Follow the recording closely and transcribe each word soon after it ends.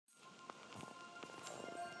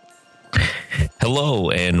Hello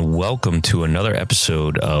and welcome to another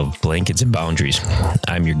episode of Blankets and Boundaries.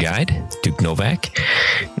 I'm your guide, Duke Novak.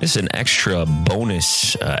 This is an extra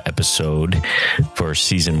bonus episode for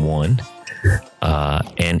season 1.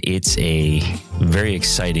 And it's a very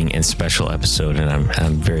exciting and special episode, and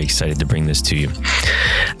I'm very excited to bring this to you.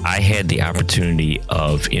 I had the opportunity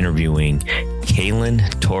of interviewing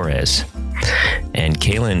Kaylin Torres. And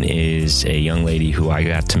Kaylin is a young lady who I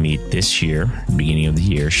got to meet this year, beginning of the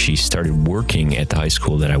year. She started working at the high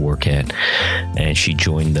school that I work at, and she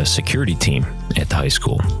joined the security team at the high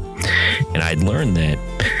school. And I'd learned that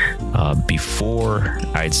before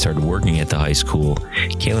I'd started working at the high school,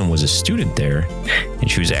 Kaylin was a student there, and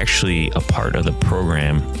she was actually a part of the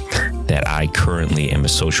program that I currently am a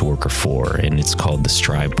social worker for, and it's called the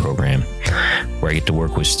Strive program, where I get to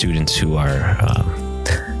work with students who are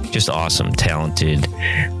just awesome, talented,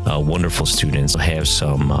 wonderful students, have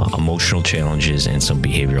some emotional challenges and some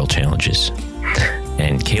behavioral challenges.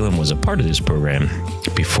 And Kaylin was a part of this program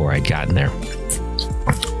before I'd gotten there.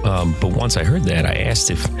 But once I heard that, I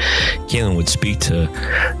asked if Kaylin would speak to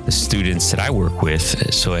the students that I work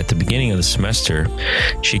with. So at the beginning of the semester,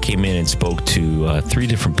 she came in and spoke to 3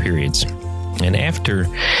 different periods. And after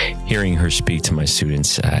hearing her speak to my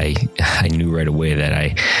students, I knew right away that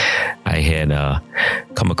I had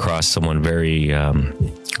come across someone very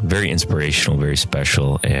inspirational, very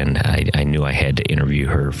special, and I knew I had to interview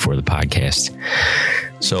her for the podcast.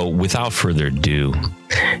 So without further ado,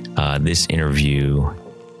 this interview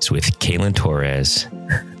is with Kaylin Torres.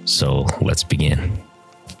 So let's begin.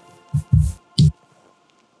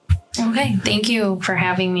 Okay, thank you for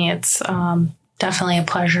having me. It's definitely a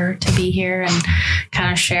pleasure to be here and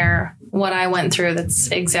kind of share what I went through. That's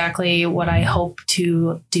exactly what I hope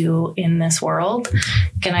to do in this world.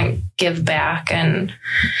 Gonna give back and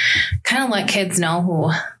kind of let kids know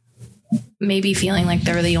who may be feeling like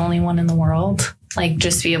they're the only one in the world. Like,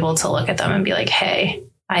 just be able to look at them and be like, hey,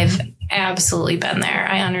 I've absolutely been there.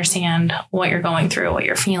 I understand what you're going through, what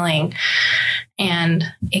you're feeling, and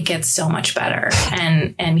it gets so much better.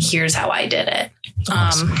 And here's how I did it.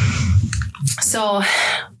 Awesome. So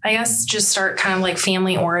I guess just start kind of like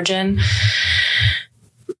family origin.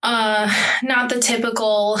 Not the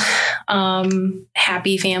typical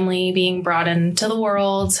happy family being brought into the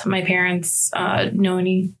world. My parents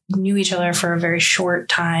knew each other for a very short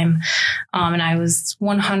time. And I was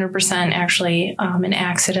 100% actually an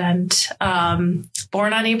accident,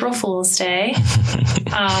 born on April Fool's Day.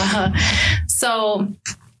 So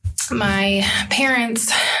my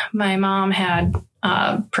parents, my mom had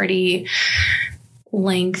pretty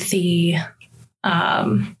lengthy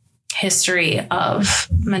history of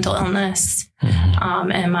mental illness.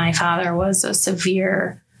 And my father was a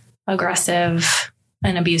severe, aggressive,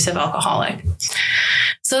 and abusive alcoholic.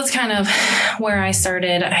 So that's kind of where I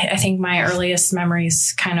started. I think my earliest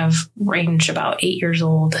memories kind of range about 8 years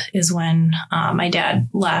old is when my dad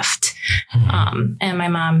left, and my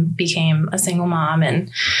mom became a single mom,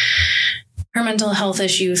 and her mental health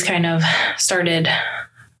issues kind of started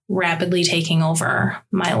rapidly taking over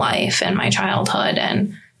my life and my childhood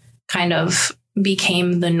and kind of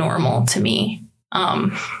became the normal to me.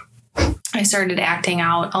 I started acting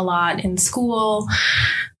out a lot in school.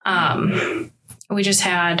 We just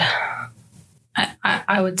had,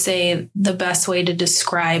 I would say the best way to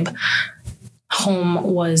describe home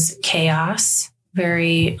was chaos,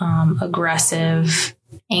 very aggressive,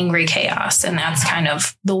 angry chaos. And that's kind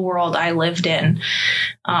of the world I lived in.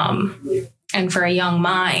 And for a young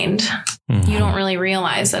mind, you don't really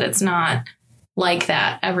realize that it's not like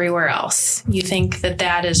that everywhere else. You think that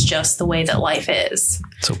that is just the way that life is.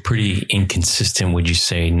 So pretty inconsistent, would you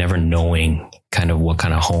say, never knowing kind of what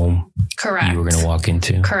kind of home Correct. You were going to walk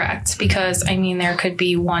into? Correct. Because I mean, there could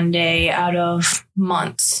be one day out of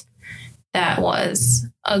months that was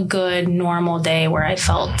a good, normal day where I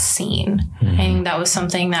felt seen. I think that was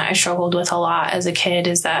something that I struggled with a lot as a kid,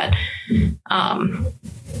 is that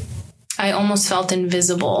I almost felt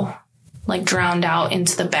invisible, like drowned out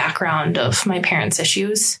into the background of my parents'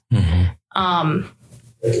 issues. And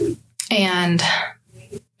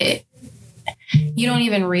you don't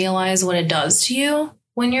even realize what it does to you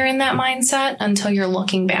when you're in that mindset until you're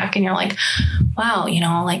looking back and you're like, wow,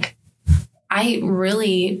 like I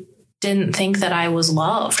really didn't think that I was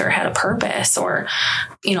loved or had a purpose or,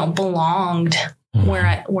 belonged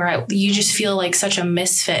where you just feel like such a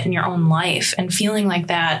misfit in your own life, and feeling like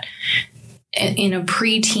that in a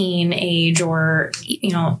preteen age or,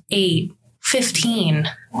 8, 15,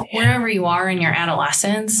 wherever you are in your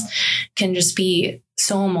adolescence can just be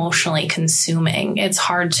so emotionally consuming. It's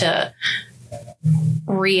hard to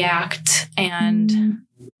react and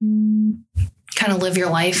kind of live your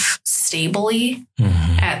life stably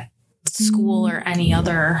at school or any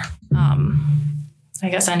other,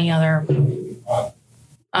 any other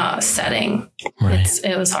setting. Right.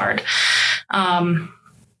 It was hard.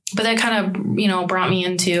 But that kind of, brought me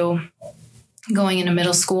into going into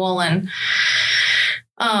middle school. And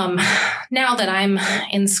now that I'm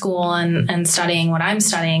in school and studying what I'm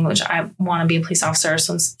studying, which I want to be a police officer,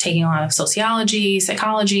 so I'm taking a lot of sociology,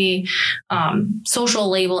 psychology, social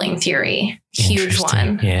labeling theory, huge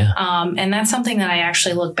one. Yeah. And that's something that I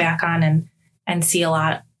actually look back on and see a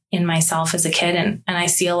lot in myself as a kid. And I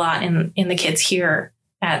see a lot in the kids here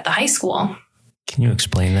at the high school. Can you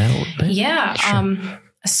explain that a little bit? Yeah. Sure.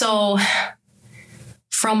 So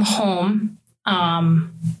from home,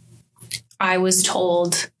 I was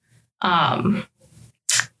told, I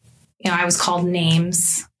was called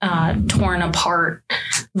names, torn apart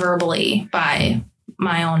verbally by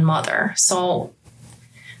my own mother. So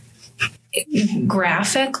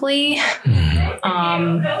graphically,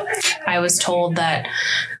 I was told that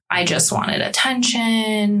I just wanted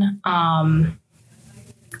attention.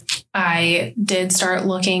 I did start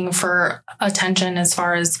looking for attention as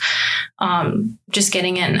far as just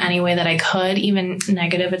getting it in any way that I could, even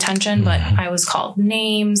negative attention, but I was called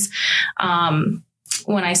names.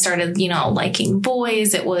 When I started, liking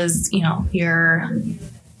boys, it was, you're a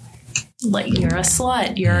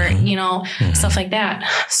slut, you're, stuff like that.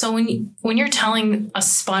 So when you're filling a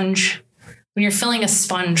sponge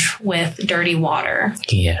with dirty water,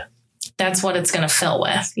 yeah, that's what it's going to fill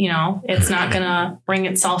with. It's not going to bring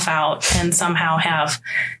itself out and somehow have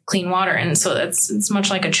clean water. And so it's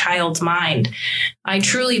much like a child's mind. I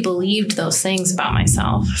truly believed those things about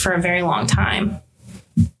myself for a very long time.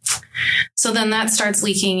 So then that starts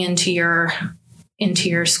leaking into your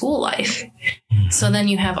school life. So then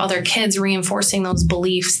you have other kids reinforcing those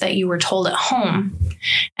beliefs that you were told at home.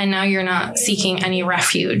 And now you're not seeking any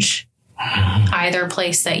refuge, either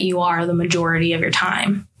place that you are the majority of your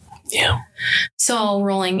time. Yeah. So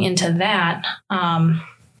rolling into that,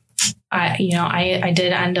 I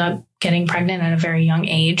did end up getting pregnant at a very young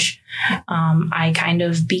age. I kind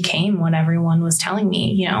of became what everyone was telling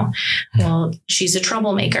me, well, she's a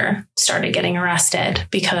troublemaker, started getting arrested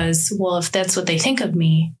because, well, if that's what they think of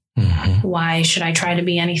me, why should I try to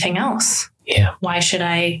be anything else? Yeah. Why should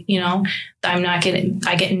I,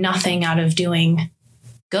 I get nothing out of doing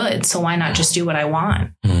good. So why not just do what I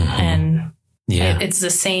want? And yeah, it's the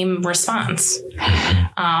same response,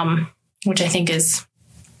 which I think is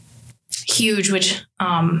huge, which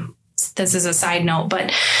this is a side note,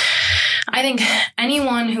 but I think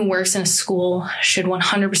anyone who works in a school should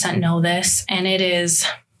 100% know this. And it is,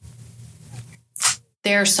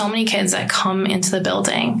 there are so many kids that come into the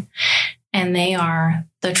building and they are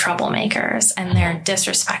the troublemakers and they're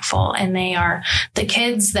disrespectful and they are the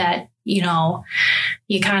kids that,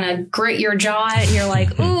 you kind of grit your jaw and you're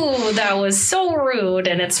like, ooh, that was so rude.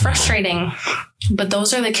 And it's frustrating. But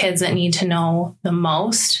those are the kids that need to know the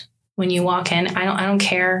most when you walk in. I don't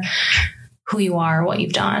care who you are, what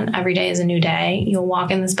you've done. Every day is a new day. You'll walk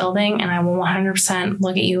in this building and I will 100%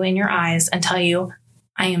 look at you in your eyes and tell you,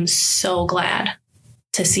 I am so glad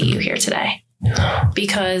to see you here today.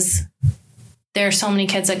 Because there are so many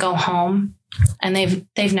kids that go home and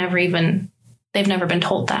they've never been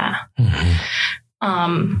told that.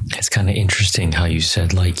 It's kind of interesting how you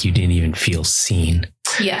said, like, you didn't even feel seen.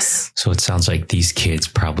 Yes. So it sounds like these kids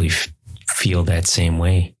probably feel that same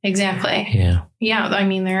way. Exactly. Yeah. Yeah. I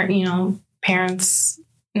mean, they're, parents,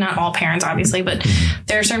 not all parents, obviously, but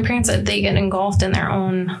there are certain parents that they get engulfed in their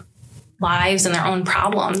own lives and their own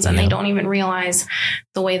problems, and they don't even realize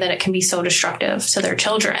the way that it can be so destructive to their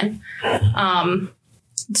children.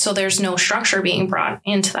 So there's no structure being brought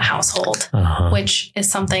into the household, which is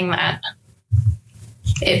something that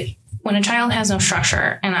when a child has no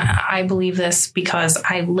structure, and I believe this because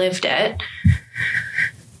I lived it,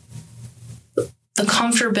 the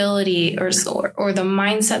comfortability or the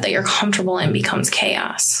mindset that you're comfortable in becomes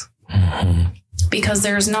chaos, because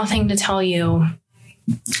there's nothing to tell you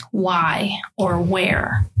why or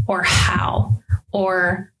where or how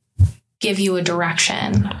or give you a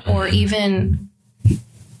direction or even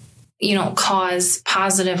cause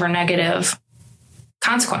positive or negative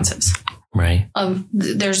consequences. Right.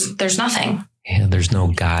 There's nothing. Yeah. There's no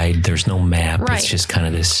guide. There's no map. Right. It's just kind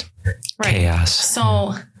of this chaos.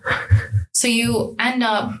 So you end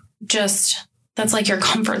up that's like your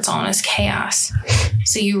comfort zone is chaos.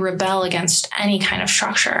 So you rebel against any kind of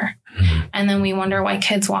structure. And then we wonder why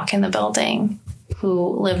kids walk in the building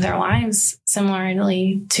who live their lives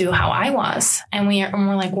similarly to how I was. And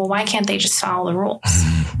we're like, well, why can't they just follow the rules?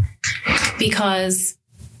 Because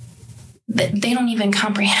they don't even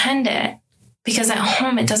comprehend it. Because at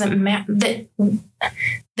home, it doesn't matter.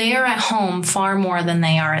 They are at home far more than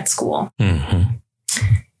they are at school. Mm-hmm.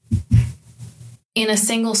 In a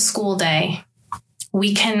single school day,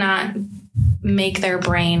 we cannot make their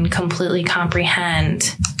brain completely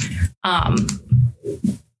comprehend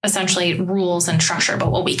essentially rules and structure.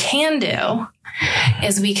 But what we can do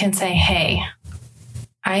is we can say, hey,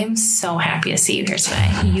 I'm so happy to see you here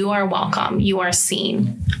today. You are welcome. You are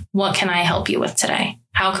seen. What can I help you with today?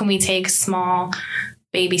 How can we take small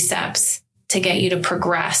baby steps to get you to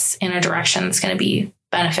progress in a direction that's going to be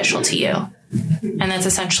beneficial to you? And that's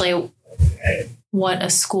essentially what a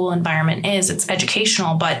school environment is. It's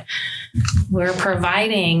educational, but we're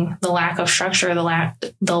providing the lack of structure, the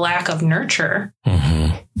lack of nurture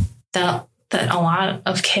that a lot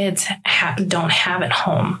of kids don't have at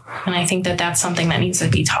home. And I think that that's something that needs to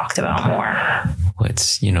be talked about more.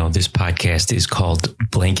 It's, this podcast is called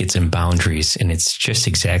Blankets and Boundaries, and it's just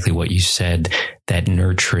exactly what you said, that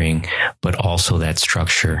nurturing, but also that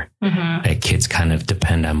structure. That kids kind of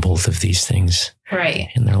depend on both of these things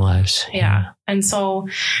in their lives. Yeah. And so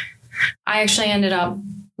I actually ended up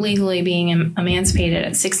legally being emancipated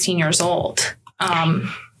at 16 years old.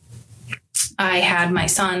 I had my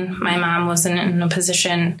son. My mom wasn't in a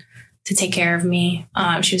position to take care of me.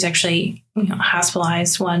 She was actually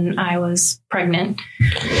hospitalized when I was pregnant.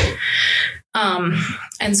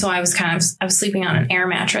 And so I was sleeping on an air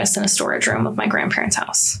mattress in a storage room of my grandparents'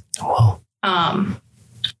 house. Wow. I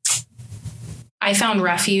found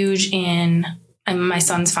refuge in my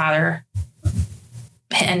son's father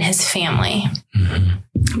and his family,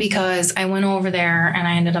 because I went over there and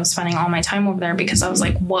I ended up spending all my time over there because I was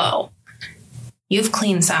like, whoa, you have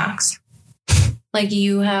clean socks. Like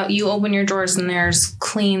you open your drawers and there's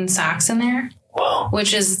clean socks in there. Whoa.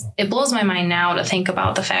 Which it blows my mind now to think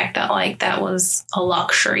about the fact that that was a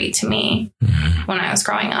luxury to me when I was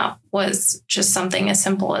growing up, was just something as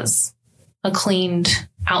simple as a cleaned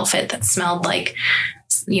outfit that smelled like,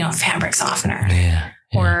 fabric softener. Yeah.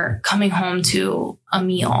 Or coming home to a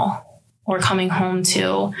meal, or coming home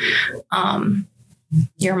to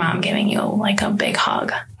your mom giving you like a big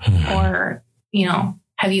hug, or,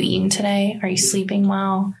 have you eaten today? Are you sleeping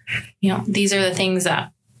well? These are the things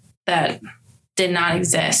that did not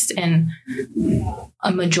exist in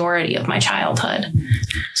a majority of my childhood.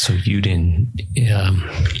 So you didn't,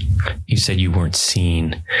 you said you weren't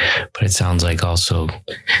seen, but it sounds like also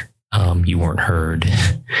you weren't heard,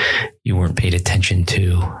 you weren't paid attention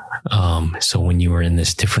to. So when you were in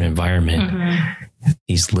this different environment,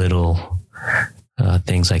 these little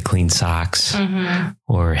things like clean socks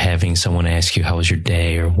or having someone ask you, how was your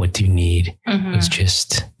day, or what do you need? Was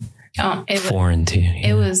just foreign to you.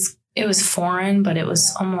 It was foreign, but it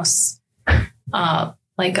was almost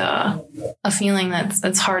like a feeling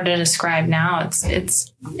that's hard to describe now. It's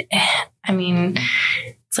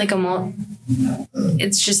like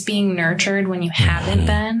it's just being nurtured when you haven't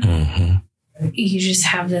been. You just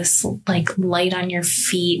have this like light on your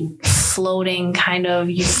feet, floating kind of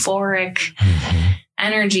euphoric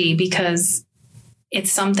energy, because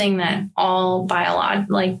it's something that all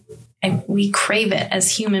we crave it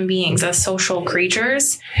as human beings, as social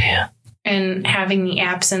creatures. Yeah. And having the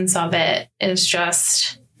absence of it is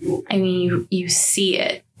just, you see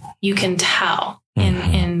it, you can tell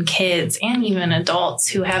in kids and even adults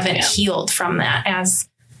who haven't healed from that, as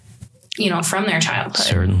from their childhood.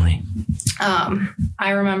 Certainly. I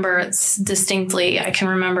remember distinctly, I can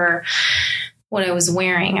remember what I was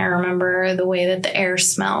wearing. I remember the way that the air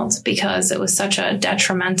smelled, because it was such a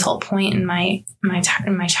detrimental point in my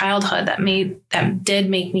childhood that did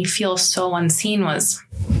make me feel so unseen. Was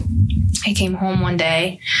I came home one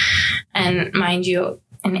day, and mind you,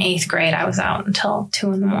 in 8th grade, I was out until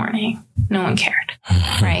 2 a.m. No one cared,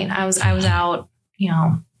 right? I was out,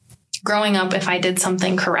 growing up. If I did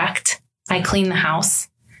something correct, I cleaned the house,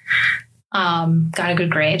 got a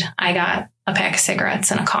good grade. I got a pack of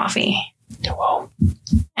cigarettes and a coffee. Wow.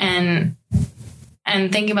 And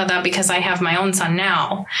thinking about that, because I have my own son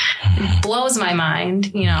now, it blows my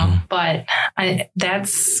mind, but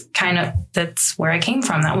that's where I came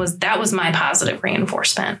from. That was my positive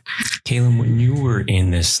reinforcement. Kaylin, when you were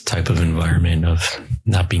in this type of environment of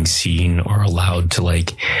not being seen or allowed to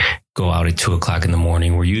like go out at 2 o'clock in the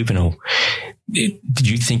morning, were you even, did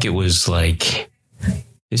you think it was like,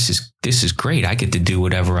 this is great, I get to do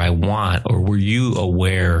whatever I want? Or were you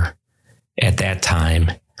aware at that time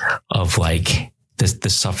of like the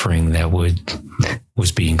suffering that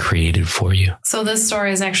was being created for you? So this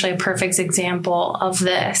story is actually a perfect example of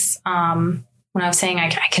this. When I was saying I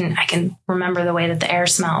can remember the way that the air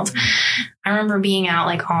smelled. I remember being out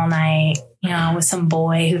like all night, with some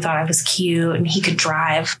boy who thought I was cute and he could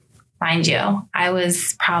drive. mind you, I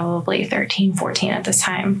was probably 13, 14 at this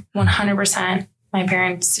time. 100%. My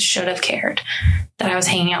parents should have cared that I was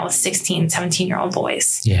hanging out with 16, 17-year-old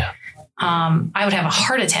boys. Yeah. I would have a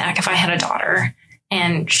heart attack if I had a daughter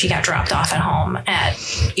and she got dropped off at home at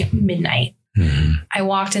midnight. Mm-hmm. I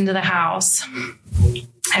walked into the house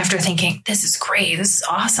after thinking, this is great. This is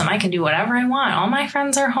awesome. I can do whatever I want. All my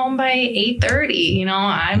friends are home by 8:30. You know,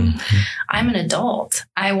 I'm an adult.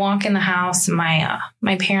 I walk in the house. My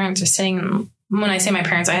parents are sitting. When I say my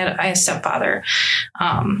parents, I had a stepfather.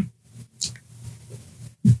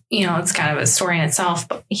 You know, it's kind of a story in itself,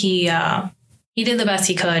 but he did the best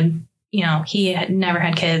he could. You know, he had never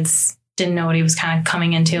had kids, didn't know what he was kind of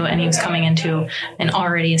coming into, and he was coming into an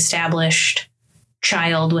already established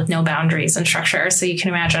child with no boundaries and structure. So you can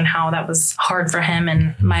imagine how that was hard for him.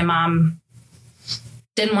 And my mom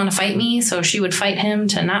didn't want to fight me, so she would fight him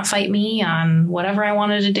to not fight me on whatever I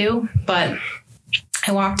wanted to do. But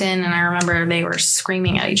I walked in and I remember they were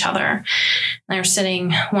screaming at each other. And they were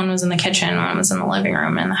sitting, one was in the kitchen, one was in the living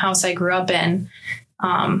room. In the house I grew up in,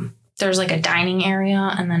 there's like a dining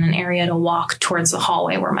area and then an area to walk towards the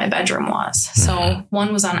hallway where my bedroom was. So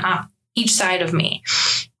one was on each side of me.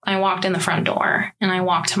 I walked in the front door and I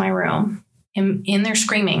walked to my room in there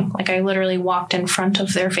screaming. Like I literally walked in front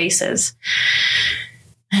of their faces.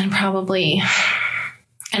 And probably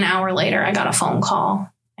an hour later, I got a phone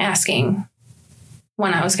call asking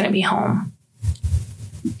when I was going to be home.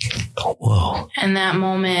 Whoa. And that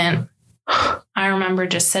moment, I remember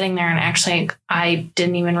just sitting there and actually, I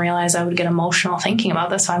didn't even realize I would get emotional thinking about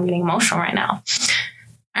this. So I'm getting emotional right now.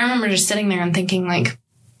 I remember just sitting there and thinking like,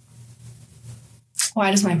 why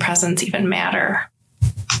does my presence even matter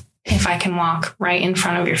if I can walk right in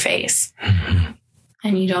front of your face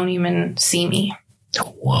and you don't even see me?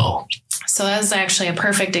 Whoa. So that's actually a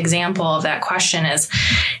perfect example of that question is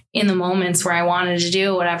in the moments where I wanted to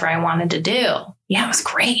do whatever I wanted to do. Yeah, it was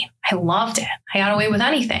great. I loved it. I got away with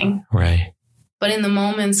anything. Right. But in the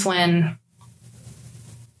moments when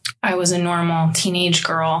I was a normal teenage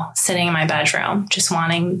girl sitting in my bedroom, just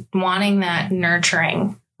wanting that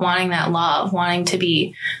nurturing, wanting that love, wanting to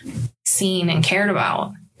be seen and cared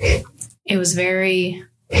about, it was very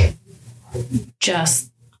just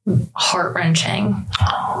heart-wrenching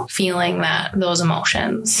feeling those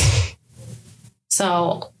emotions.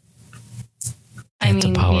 So, I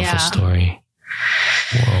mean, a powerful story.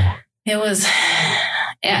 Whoa. It was,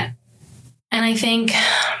 yeah. And I think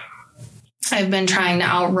I've been trying to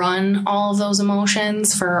outrun all of those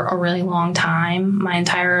emotions for a really long time. My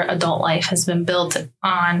entire adult life has been built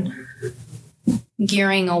on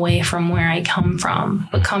gearing away from where I come from,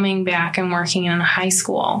 but coming back and working in high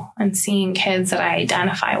school and seeing kids that I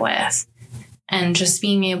identify with and just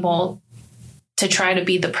being able to try to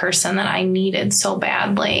be the person that I needed so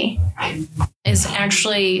badly is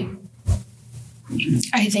actually,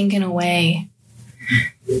 I think in a way,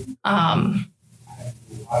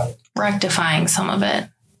 rectifying some of it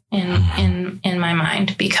in my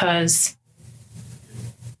mind, because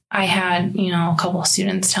I had, a couple of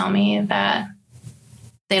students tell me that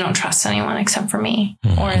they don't trust anyone except for me,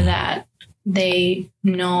 or that they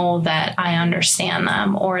know that I understand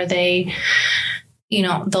them, or they,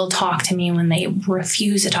 they'll talk to me when they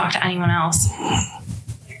refuse to talk to anyone else.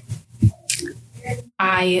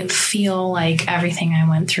 I feel like everything I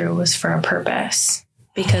went through was for a purpose,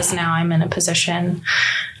 because now I'm in a position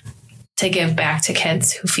to give back to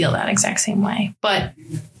kids who feel that exact same way. But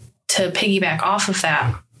to piggyback off of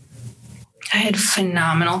that, I had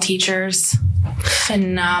phenomenal teachers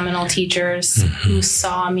who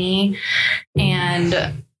saw me.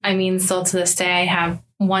 And I mean, still to this day, I have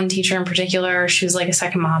one teacher in particular. She was like a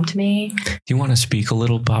second mom to me. Do you want to speak a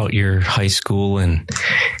little about your high school? And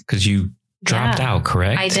because you dropped out,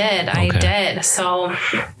 correct? I did. Okay. I did. So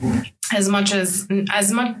as much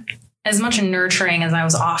nurturing as I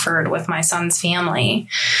was offered with my son's family,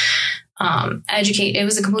 it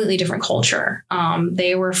was a completely different culture.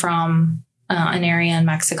 They were from an area in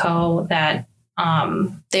Mexico that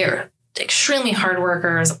they're extremely hard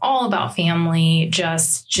workers, all about family,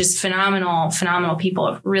 just phenomenal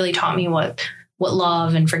people. Have really taught me what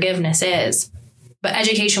love and forgiveness is. But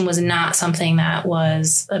education was not something that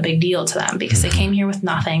was a big deal to them, because they came here with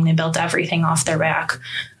nothing. They built everything off their back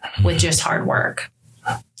with just hard work.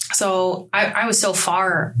 So I was so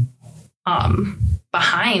far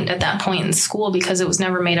behind at that point in school, because it was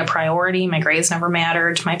never made a priority. My grades never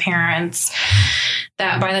mattered to my parents.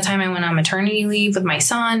 That by the time I went on maternity leave with my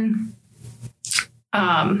son,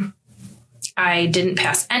 I I didn't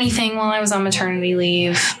pass anything while I was on maternity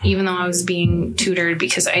leave, even though I was being tutored,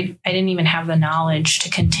 because I didn't even have the knowledge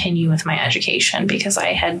to continue with my education, because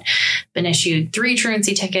I had been issued 3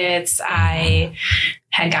 truancy tickets. I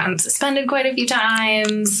had gotten suspended quite a few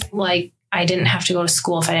times. Like, I didn't have to go to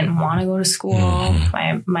school if I didn't want to go to school.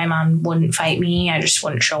 My mom wouldn't fight me. I just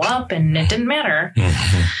wouldn't show up, and it didn't matter.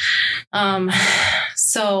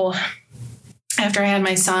 So after I had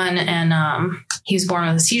my son and he was born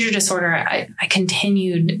with a seizure disorder, I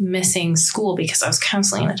continued missing school because I was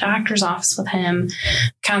constantly in the doctor's office with him,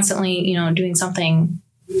 constantly, you know, doing something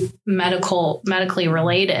medically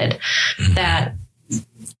related, that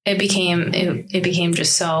it became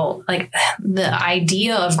just so, like, the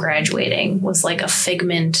idea of graduating was like a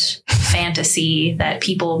figment fantasy that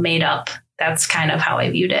people made up. That's kind of how I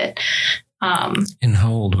viewed it. And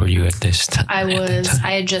how old were you at this time?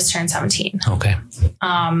 I had just turned 17. Okay.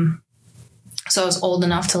 So I was old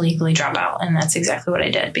enough to legally drop out, and that's exactly what I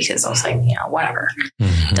did, because I was like, you know, whatever,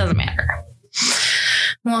 it doesn't matter.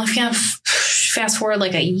 Well, if you have fast forward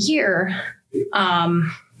like a year,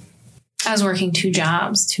 I was working 2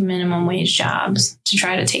 minimum wage jobs to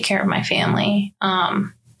try to take care of my family.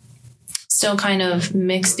 Still kind of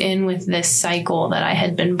mixed in with this cycle that I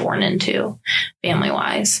had been born into family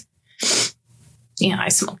wise. You know, I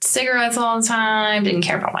smoked cigarettes all the time, didn't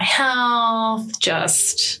care about my health,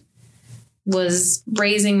 just was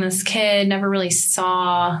raising this kid, never really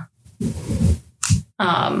saw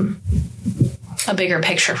a bigger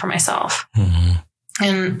picture for myself.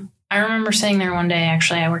 And I remember sitting there one day,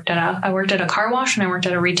 actually, I worked at a car wash, and I worked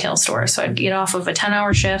at a retail store. So I'd get off of a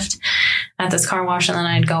 10-hour shift at this car wash, and then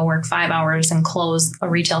I'd go work 5 hours and close a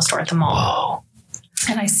retail store at the mall. Wow.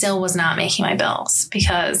 And I still was not making my bills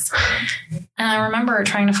and I remember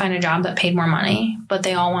trying to find a job that paid more money, but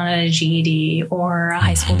they all wanted a GED or a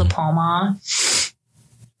high school diploma.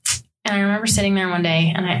 And I remember sitting there one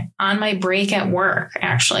day, and on my break at work,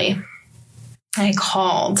 actually, I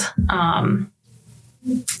called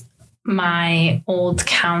my old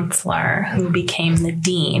counselor, who became the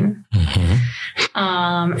dean.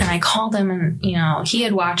 And I called him, and, you know, he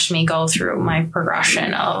had watched me go through my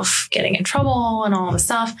progression of getting in trouble and all the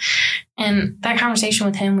stuff. And that conversation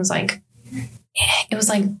with him was like, it was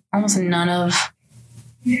like almost none of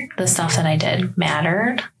the stuff that I did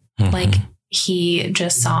mattered. Like, he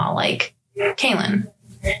just saw, like, Kaylin.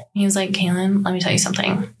 He was like, Kaylin, let me tell you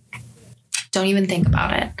something. Don't even think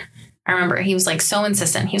about it. I remember he was like so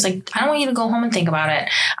insistent. He was like, I don't want you to go home and think about it.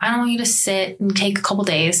 I don't want you to sit and take a couple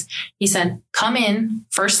days. He said, come in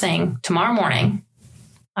first thing tomorrow morning.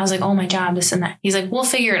 I was like, oh, my job, this and that. He's like, we'll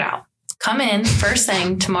figure it out. Come in first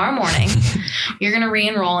thing tomorrow morning. You're going to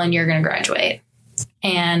re-enroll and you're going to graduate.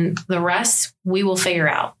 And the rest we will figure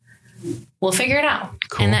out. We'll figure it out.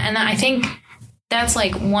 Cool. And I think that's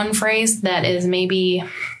like one phrase that is maybe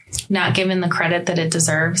not given the credit that it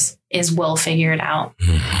deserves, is we'll figure it out.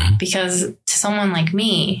 Because to someone like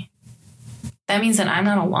me, that means that I'm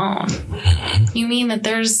not alone. You mean that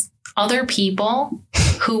there's other people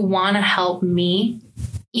who want to help me,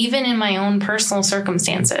 even in my own personal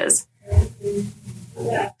circumstances,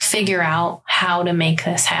 figure out how to make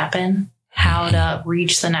this happen, how to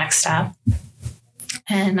reach the next step.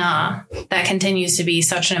 And that continues to be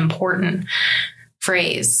such an important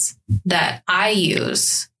phrase that I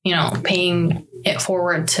use, you know, paying it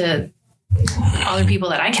forward to other people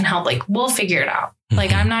that I can help. Like, we'll figure it out.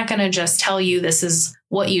 Like, I'm not going to just tell you this is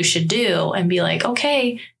what you should do and be like,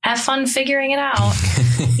 okay, have fun figuring it out.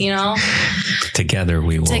 You know, Together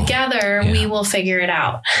we will figure it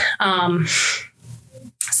out.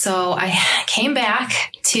 So I came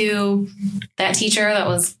back to that teacher that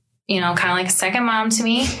was, you know, kind of like a second mom to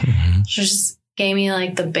me. She just gave me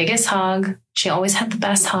like the biggest hug. She always had the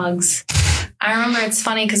best hugs. I remember, it's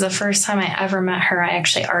funny because the first time I ever met her, I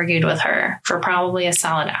actually argued with her for probably a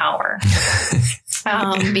solid hour.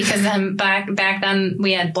 Because then back then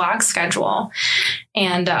we had block schedule,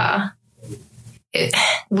 and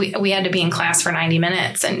we had to be in class for 90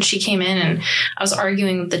 minutes. And she came in, and I was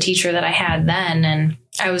arguing with the teacher that I had then. And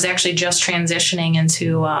I was actually just transitioning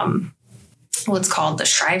into what's called the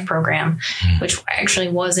Strive program, which actually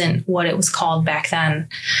wasn't what it was called back then.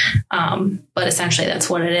 But essentially that's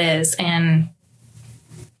what it is. And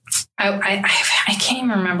I can't even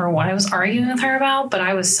remember what I was arguing with her about, but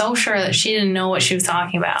I was so sure that she didn't know what she was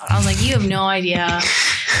talking about. I was like, you have no idea.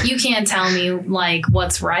 You can't tell me like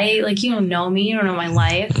what's right. Like, you don't know me. You don't know my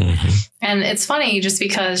life. And it's funny just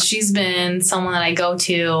because she's been someone that I go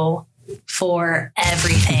to for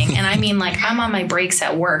everything. And I mean, like, I'm on my breaks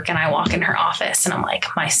at work and I walk in her office and I'm like,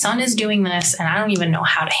 my son is doing this and I don't even know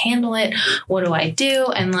how to handle it. What do I do?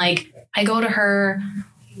 And like, I go to her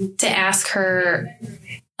to ask her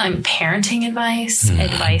parenting advice,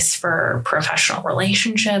 advice for professional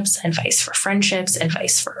relationships, advice for friendships,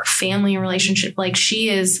 advice for family relationship. Like, she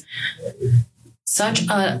is such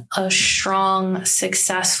a strong,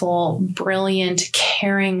 successful, brilliant,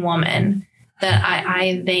 caring woman that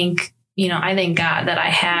I think, I thank God that I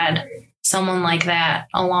had someone like that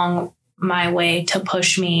along my way to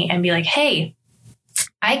push me and be like, hey,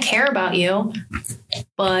 I care about you,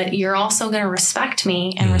 but you're also going to respect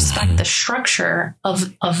me and respect the structure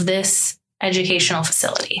of this educational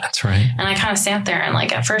facility. That's right. And I kind of sat there and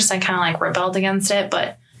like, at first I kind of like rebelled against it,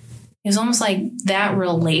 but it was almost like that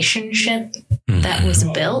relationship that was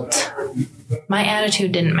built, my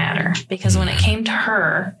attitude didn't matter, because when it came to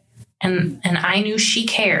her and I knew she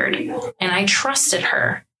cared and I trusted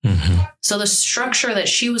her. So the structure that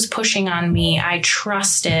she was pushing on me, I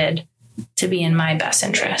trusted to be in my best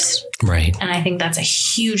interest. Right. And I think that's a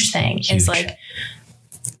huge thing. Is like,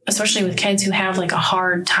 especially with kids who have like a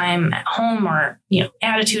hard time at home or,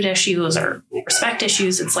 attitude issues or respect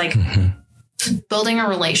issues. It's like building a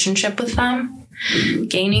relationship with them,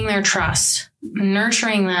 gaining their trust,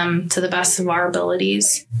 nurturing them to the best of our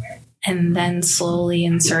abilities, and then slowly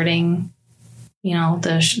inserting,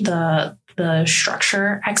 the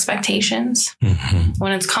structure expectations.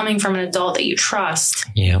 When it's coming from an adult that you trust,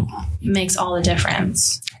 it makes all the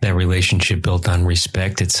difference. That relationship built on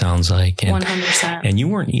respect, it sounds like. And, 100%. And you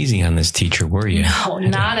weren't easy on this teacher, were you? No,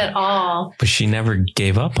 not at all. But she never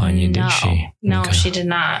gave up on you, did she? No, she did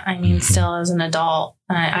not. I mean, still as an adult,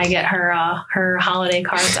 I get her holiday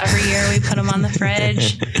cards every year. We put them on the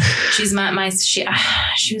fridge. She's met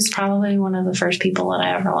she was probably one of the first people that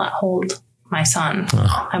I ever let hold my son,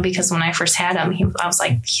 because when I first had him, I was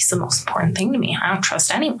like, he's the most important thing to me. I don't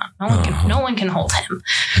trust anyone. No one can hold him.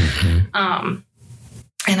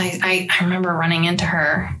 And I remember running into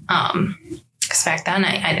her, because back then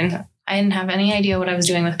I didn't have any idea what I was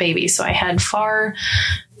doing with babies. So I had far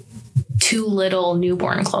too little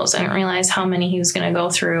newborn clothes. I didn't realize how many he was going to go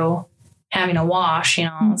through having to wash,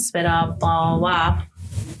 spit up, blah, blah, blah.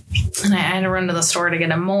 And I had to run to the store to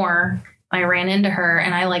get him more. I ran into her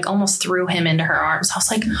and I like almost threw him into her arms. I was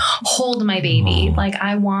like, hold my baby. Like,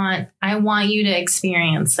 I want you to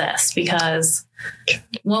experience this, because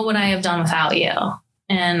what would I have done without you?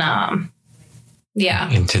 And,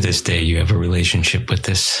 And to this day, you have a relationship with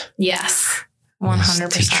this. Yes. 100%.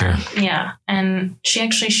 Teacher. Yeah. And she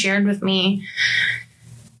actually shared with me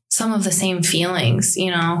some of the same feelings,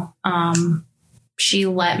 she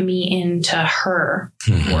let me into her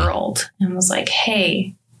world and was like,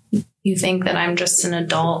 hey, you think that I'm just an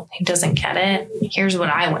adult who doesn't get it? Here's what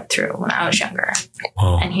I went through when I was younger.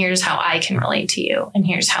 Whoa. And here's how I can relate to you. And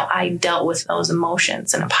here's how I dealt with those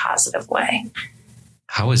emotions in a positive way.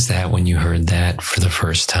 How was that when you heard that for the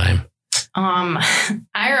first time?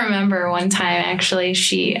 I remember one time actually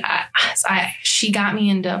she got me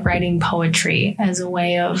into writing poetry as a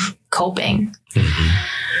way of coping.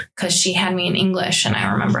 Because she had me in English, and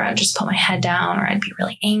I remember I'd just put my head down, or I'd be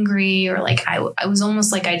really angry, or like I was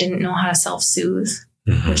almost like I didn't know how to self-soothe,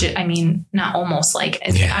 which not almost like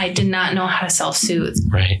I did not know how to self-soothe.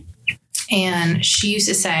 Right. And she used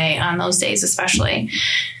to say on those days, especially,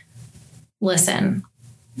 listen,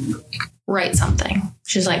 write something.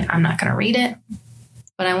 She's like, I'm not going to read it,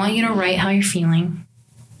 but I want you to write how you're feeling,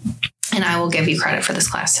 and I will give you credit for this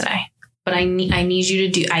class today. But I need you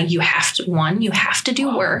to do, you have to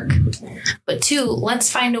do work, but 2,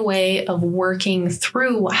 let's find a way of working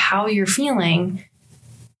through how you're feeling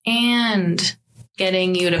and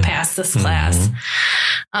getting you to pass this class.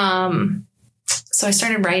 So I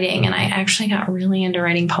started writing, and I actually got really into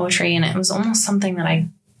writing poetry, and it was almost something that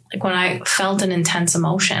when I felt an intense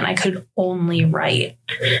emotion, I could only write,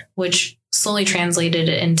 which slowly translated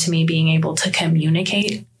it into me being able to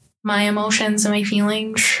communicate my emotions and my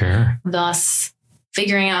feelings. Sure. Thus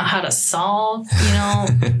figuring out how to solve,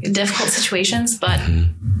 difficult situations. But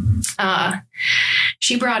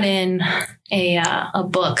she brought in a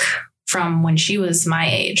book from when she was my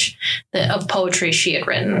age of poetry she had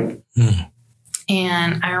written.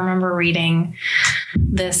 And I remember reading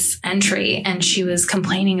this entry, and she was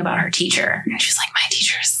complaining about her teacher. And she was like, my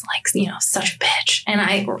teacher's like, such a bitch. And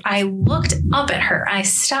I looked up at her. I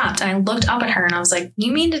stopped and I looked up at her, and I was like,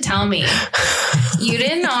 you mean to tell me you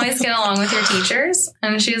didn't always get along with your teachers?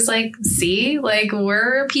 And she was like, see, like,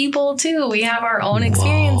 we're people too. We have our own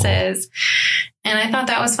experiences. Whoa. And I thought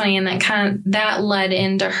that was funny. And that led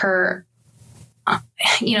into her,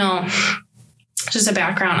 just a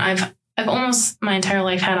background. I've almost my entire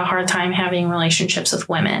life had a hard time having relationships with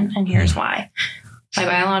women. And here's why. My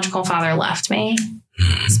biological father left me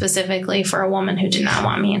specifically for a woman who did not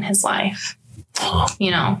want me in his life.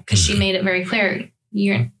 because she made it very clear,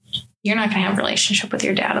 you're not going to have a relationship with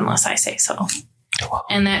your dad unless I say so. Wow.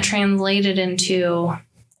 And that translated into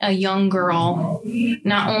a young girl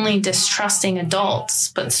not only distrusting adults,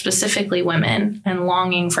 but specifically women and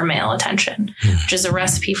longing for male attention, which is a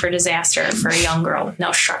recipe for disaster for a young girl with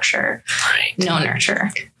no structure, no nurture.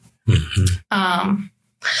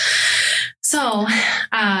 So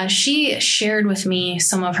she shared with me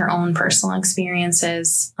some of her own personal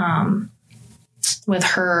experiences with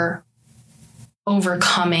her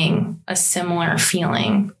overcoming a similar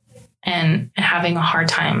feeling and having a hard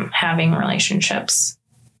time having relationships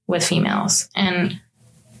with females. And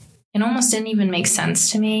it almost didn't even make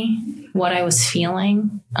sense to me what I was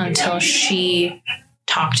feeling until she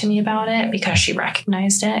talked to me about it, because she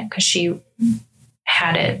recognized it, because she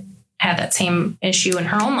had that same issue in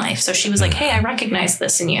her own life. So she was like, hey, I recognize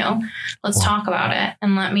this in you. Let's talk about it.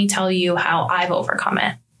 And let me tell you how I've overcome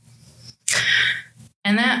it.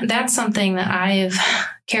 And that's something that I've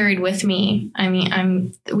carried with me. I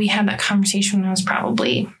mean, we had that conversation when I was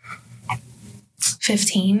probably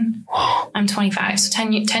 15. I'm 25. So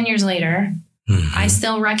 10 years later, I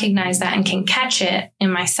still recognize that and can catch it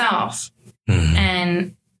in myself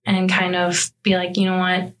and kind of be like, you know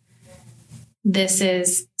what? This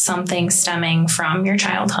is something stemming from your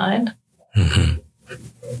childhood.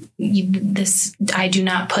 I do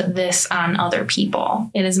not put this on other people.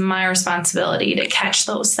 It is my responsibility to catch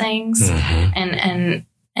those things and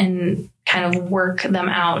kind of work them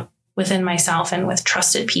out within myself and with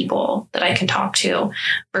trusted people that I can talk to,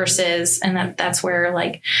 versus, and that's where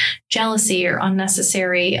like jealousy or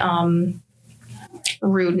unnecessary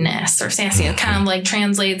rudeness or sassy kind of like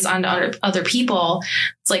translates onto other people.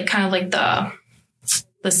 It's like kind of like the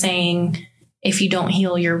saying, if you don't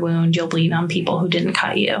heal your wound, you'll bleed on people who didn't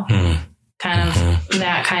cut you. Kind of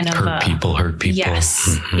that kind of hurt people.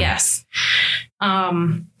 Yes. Yes.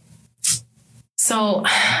 So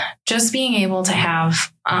just being able to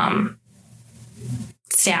have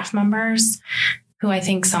staff members who I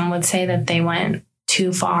think some would say that they went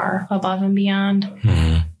too far above and beyond.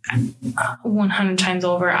 100 times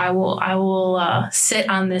over, I will sit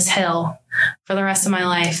on this hill for the rest of my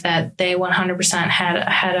life that they 100%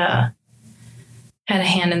 had a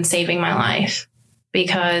hand in saving my life,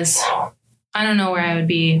 because I don't know where I would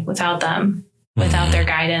be without them, without their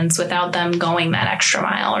guidance, without them going that extra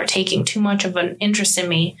mile or taking too much of an interest in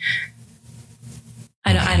me.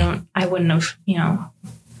 I wouldn't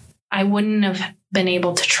have been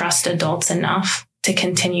able to trust adults enough to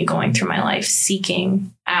continue going through my life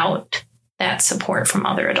seeking out that support from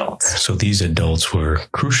other adults. So these adults were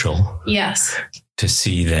crucial. Yes. To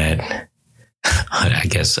see that, I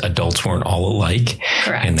guess, adults weren't all alike.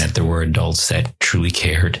 Correct. And that there were adults that truly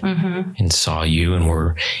cared and saw you and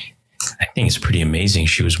were, I think it's pretty amazing.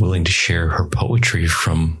 She was willing to share her poetry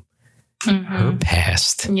from her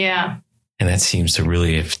past. Yeah. And that seems to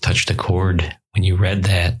really have touched a chord when you read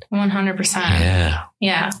that. 100%. Yeah.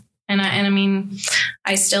 Yeah. And I mean,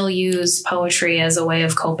 I still use poetry as a way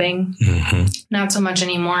of coping. Not so much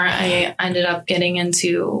anymore. I ended up getting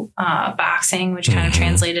into boxing, which kind of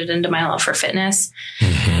translated into my love for fitness.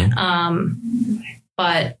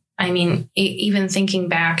 But I mean, even thinking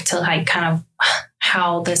back to like kind of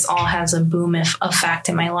how this all has a boom effect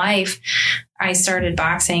in my life, I started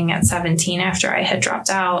boxing at 17 after I had dropped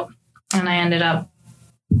out, and I ended up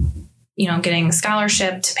getting a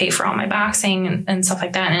scholarship to pay for all my boxing and stuff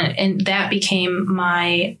like that. And that became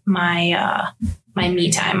my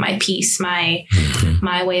me time, my peace, my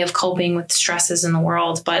way of coping with stresses in the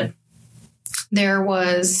world. But there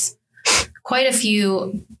was quite a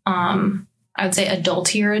few, I would say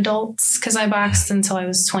adultier adults, because I boxed until I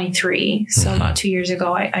was 23. So about 2 years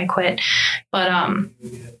ago, I quit. But,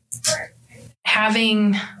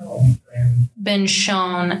 having been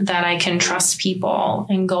shown that I can trust people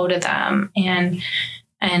and go to them, and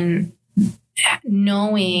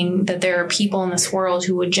knowing that there are people in this world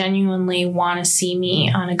who would genuinely want to see me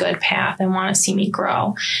on a good path and want to see me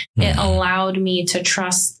grow, it allowed me to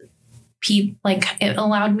trust people. Like, it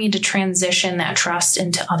allowed me to transition that trust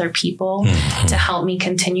into other people to help me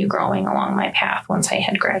continue growing along my path once I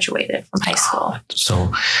had graduated from high school.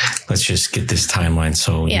 So let's just get this timeline.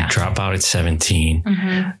 So you drop out at 17.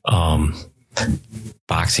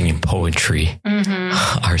 Boxing and poetry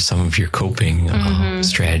are some of your coping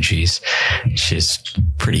strategies. It's just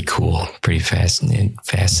pretty cool, pretty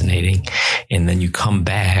fascinating. And then you come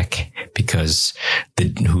back because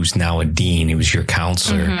who's now a dean, he was your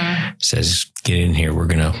counselor, says, get in here. We're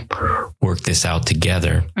going to work this out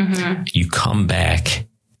together. You come back.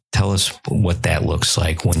 Tell us what that looks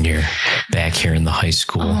like when you're back here in the high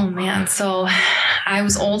school. Oh, man. So I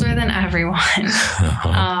was older than everyone.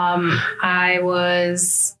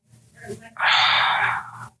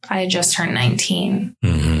 I had just turned 19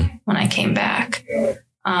 when I came back.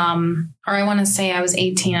 Or I want to say I was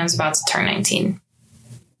 18. I was about to turn 19.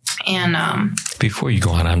 And before you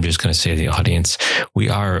go on, I'm just going to say to the audience, we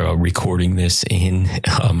are recording this in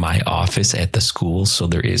my office at the school. So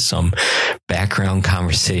there is some background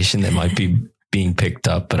conversation that might be being picked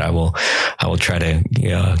up, but I will try to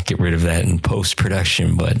get rid of that in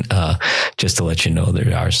post-production. But just to let you know,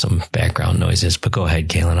 there are some background noises. But go ahead,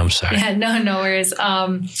 Kaylin. I'm sorry. Yeah, no worries.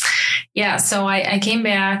 So I came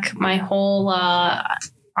back. My whole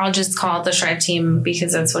I'll just call it the Strive team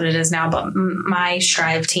because that's what it is now. But my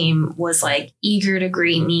Strive team was like eager to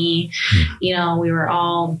greet me. We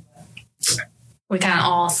kind of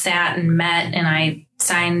all sat and met, and I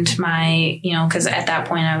signed my, because at that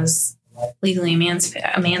point I was legally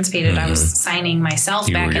emancipated. I was signing myself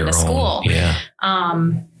back into school. Yeah.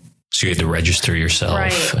 So you had to register yourself.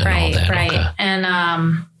 Right. All that. Right. Okay.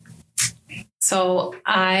 And so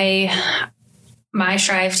my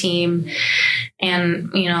Strive team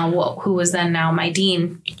and, who was then now my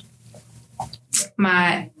dean,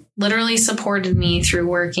 literally supported me through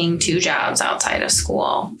working 2 jobs outside of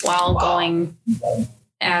school while going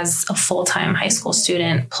as a full-time high school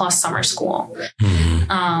student plus summer school.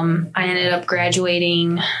 I ended up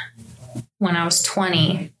graduating when I was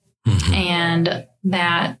 20. And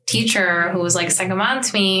that teacher who was like second mom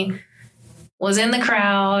to me was in the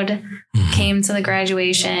crowd, came to the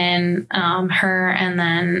graduation, her. And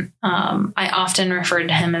then I often referred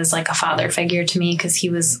to him as like a father figure to me because he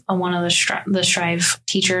was one of the Strive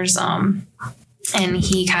teachers. And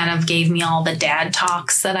he kind of gave me all the dad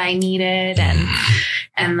talks that I needed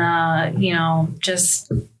and the,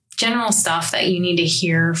 just general stuff that you need to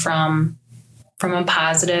hear from a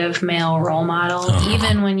positive male role model,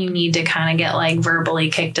 even when you need to kind of get like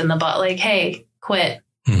verbally kicked in the butt, like, hey, quit.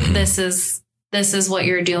 This is what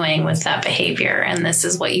you're doing with that behavior. And this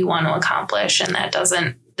is what you want to accomplish. And that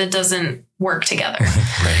doesn't work together.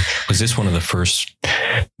 Right. Was this one of the first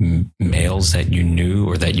males that you knew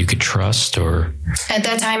or that you could trust, or? At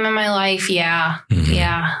that time in my life? Yeah.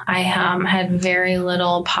 Yeah. I had very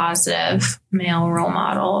little positive male role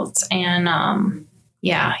models, and,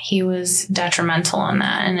 he was detrimental in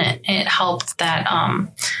that. And it helped that,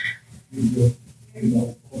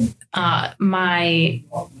 my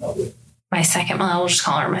second mom, I'll just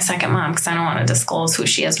call her my second mom because I don't want to disclose who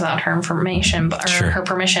she is without her information, her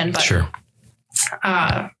permission.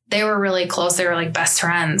 But they were really close. They were like best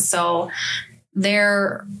friends. So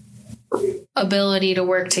their ability to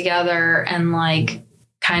work together and like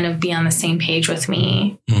kind of be on the same page with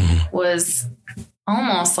me was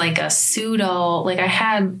almost like a pseudo, like I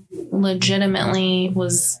had legitimately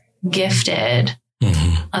was gifted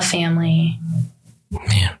a family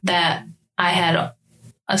that I had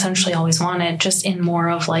essentially always wanted, just in more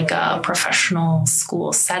of like a professional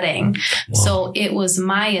school setting. Whoa. So it was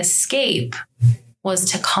my escape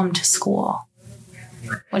was to come to school.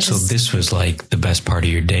 This was like the best part of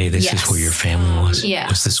your day. This is where your family was. Yeah.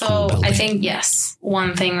 Was the school building. I think,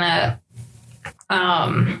 one thing that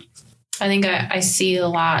I think I see a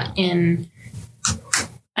lot in,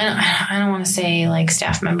 I don't want to say like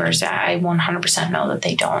staff members. I 100% know that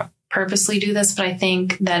they don't purposely do this, but I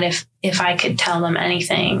think that if I could tell them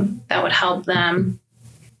anything that would help them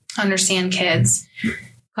understand kids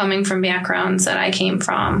coming from backgrounds that I came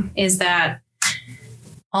from, is that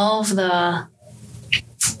all of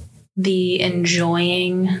the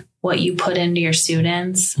enjoying what you put into your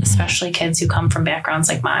students, especially kids who come from backgrounds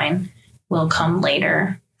like mine, will come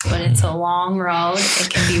later. But it's a long road. It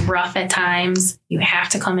can be rough at times. You have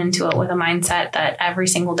to come into it with a mindset that every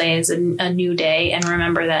single day is a new day. And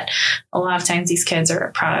remember that a lot of times these kids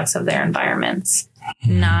are products of their environments,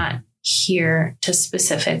 not here to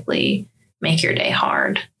specifically make your day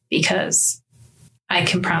hard. Because I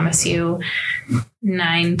can promise you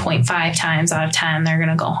 9.5 times out of 10, they're going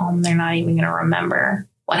to go home. They're not even going to remember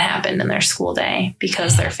what happened in their school day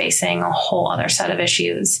because they're facing a whole other set of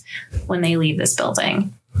issues when they leave this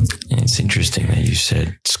building. It's interesting that you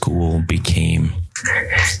said school became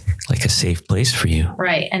like a safe place for you.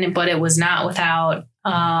 Right. But it was not without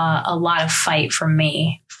a lot of fight from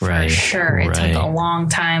me. For sure. It took a long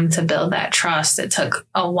time to build that trust. It took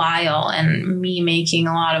a while, and me making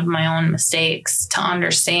a lot of my own mistakes to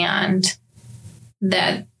understand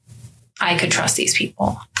that I could trust these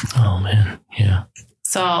people. Oh man. Yeah.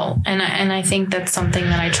 So, and I think that's something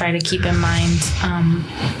that I try to keep in mind.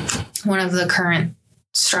 One of the current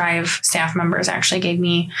Strive staff members actually gave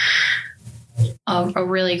me a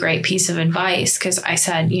really great piece of advice, because I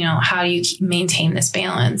said, how do you maintain this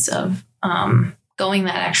balance of going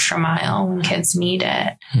that extra mile when kids need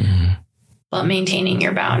it, but maintaining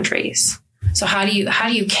your boundaries. So how do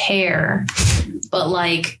you care, but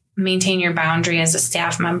like maintain your boundary as a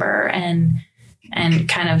staff member and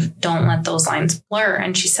kind of don't let those lines blur?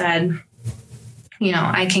 And she said, you know,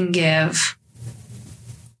 I can give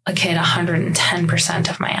a kid 110%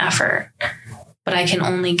 of my effort, but I can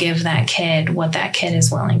only give that kid what that kid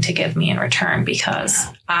is willing to give me in return, because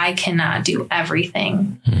I cannot do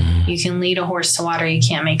everything. You can lead a horse to water. You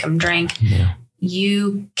can't make them drink. Yeah.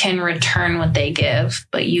 You can return what they give,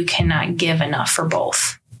 but you cannot give enough for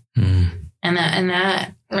both. And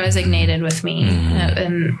that resonated with me.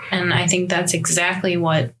 And I think that's exactly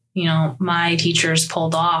what, you know, my teachers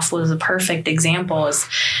pulled off. Was a perfect example. Is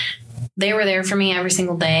they were there for me every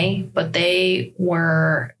single day, but they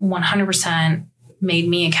were 100% made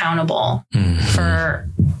me accountable for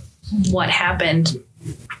what happened.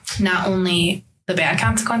 Not only the bad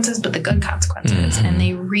consequences, but the good consequences. And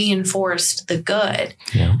they reinforced the good.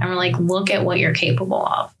 Yeah. And we're like, look at what you're capable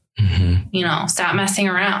of. You know, stop messing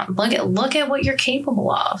around. Look at what you're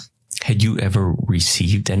capable of. Had you ever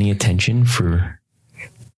received any attention for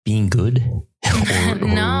being good or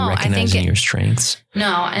no, recognizing your strengths? No.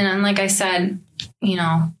 And like I said, you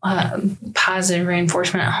know, positive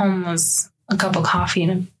reinforcement at home was a cup of coffee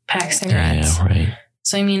and a pack of cigarettes. Yeah, right.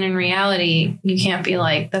 So, I mean, in reality, you can't be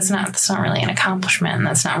like, that's not really an accomplishment.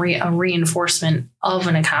 That's not a reinforcement of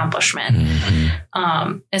an accomplishment.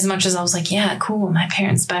 As much as I was like, yeah, cool, my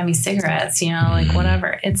parents buy me cigarettes, you know, like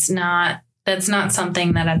whatever. That's not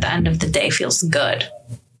something that at the end of the day feels good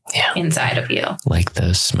inside of you. Like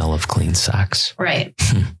the smell of clean socks. Right.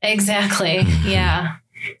 Exactly. Yeah.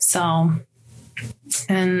 So,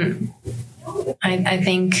 and I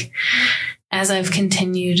think as I've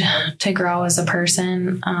continued to grow as a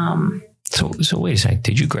person. So wait a sec.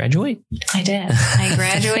 Did you graduate? I did. I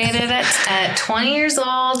graduated at 20 years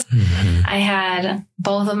old. I had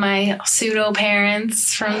both of my pseudo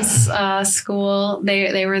parents from school.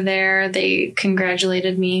 They were there. They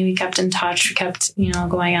congratulated me. We kept in touch. We kept, you know,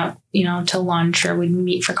 going out, you know, to lunch, or we'd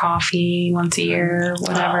meet for coffee once a year, or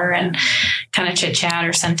whatever, and kind of chit chat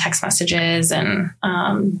or send text messages and,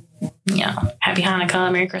 you know, Happy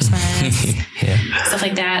Hanukkah, Merry Christmas, stuff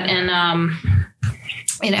like that. And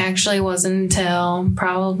it actually wasn't until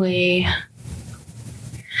probably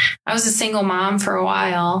I was a single mom for a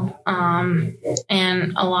while,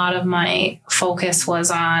 and a lot of my focus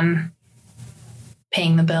was on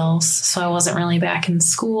paying the bills. So I wasn't really back in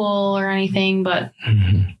school or anything, but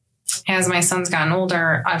as my son's gotten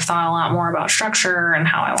older, I've thought a lot more about structure and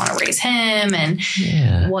how I want to raise him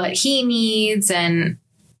and what he needs. And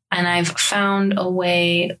I've found a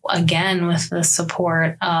way, again, with the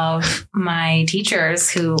support of my teachers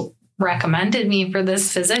who recommended me for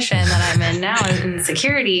this position that I'm in now in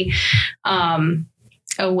security,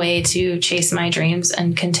 a way to chase my dreams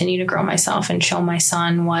and continue to grow myself and show my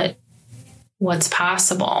son what's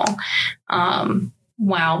possible,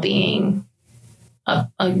 while being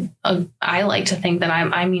I like to think that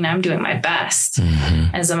I'm doing my best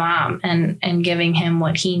as a mom and giving him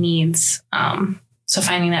what he needs. So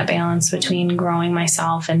finding that balance between growing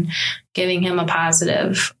myself and giving him a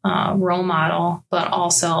positive role model, but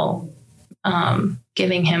also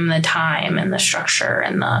giving him the time and the structure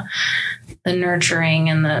and the nurturing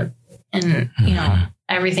and you know,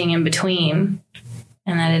 everything in between,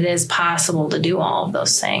 and that it is possible to do all of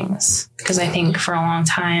those things. Because I think for a long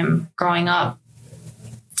time growing up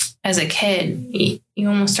as a kid, you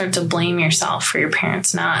almost start to blame yourself for your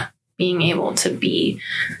parents not being able to be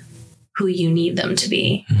who you need them to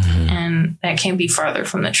be. And that can't be farther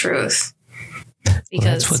from the truth. Because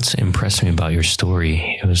that's what's impressed me about your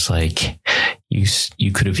story. It was like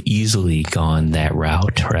you could have easily gone that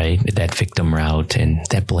route, right? That victim route and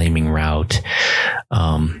that blaming route.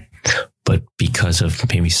 But because of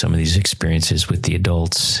maybe some of these experiences with the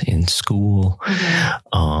adults in school,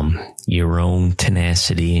 your own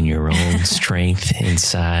tenacity and your own strength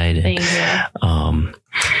inside, Thank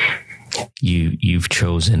you. You've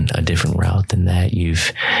chosen a different route than that.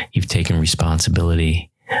 You've taken responsibility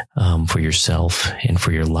for yourself and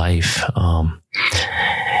for your life.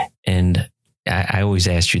 And I always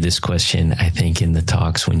asked you this question, I think, in the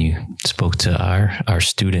talks when you spoke to our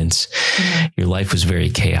students. Your life was very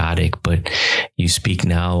chaotic, but you speak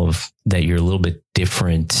now of that you're a little bit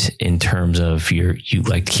different in terms of you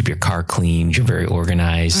like to keep your car clean, you're very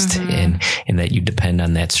organized, and that you depend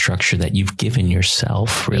on that structure that you've given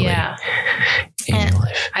yourself, really, in your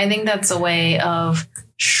life. I think that's a way of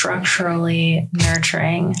structurally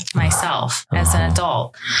nurturing myself as an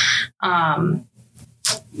adult.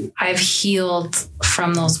 I've healed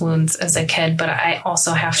from those wounds as a kid, but I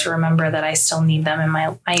also have to remember that I still need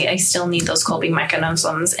them I still need those coping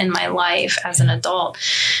mechanisms in my life as an adult.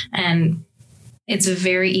 And it's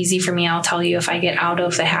very easy for me. I'll tell you, if I get out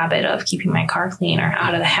of the habit of keeping my car clean or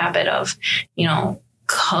out of the habit of,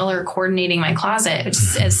 color coordinating my closet,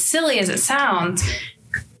 it's as silly as it sounds,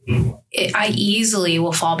 I easily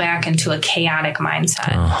will fall back into a chaotic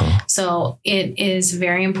mindset. So it is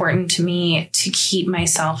very important to me to keep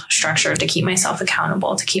myself structured, to keep myself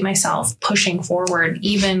accountable, to keep myself pushing forward,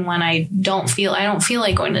 even when I don't feel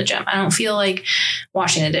like going to the gym. I don't feel like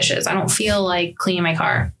washing the dishes. I don't feel like cleaning my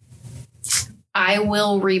car. I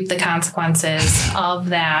will reap the consequences of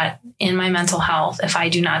that in my mental health if I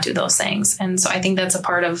do not do those things. And so I think that's a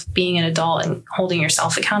part of being an adult and holding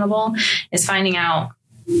yourself accountable, is finding out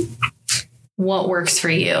what works for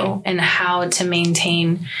you and how to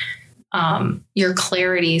maintain your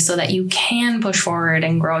clarity so that you can push forward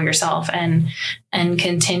and grow yourself and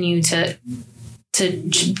continue to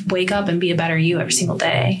wake up and be a better you every single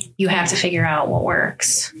day. You have to figure out what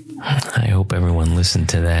works. I hope everyone listened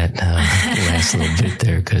to that last little bit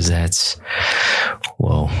there, because that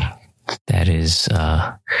is,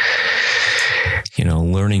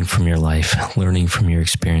 learning from your life, learning from your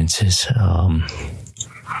experiences,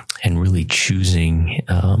 and really choosing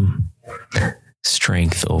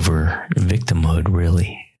strength over victimhood,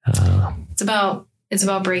 really. It's about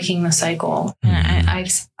breaking the cycle. And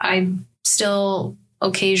I still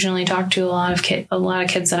occasionally talk to a lot of kids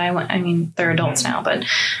that they're adults now, but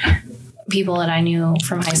people that I knew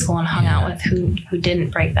from high school and hung out with who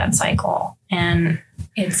didn't break that cycle. And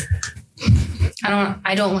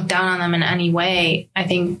I don't look down on them in any way. I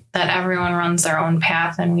think that everyone runs their own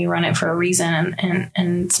path, and we run it for a reason, and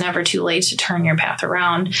it's never too late to turn your path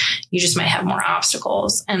around. You just might have more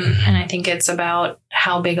obstacles. And I think it's about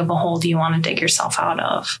how big of a hole do you want to dig yourself out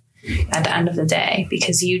of at the end of the day,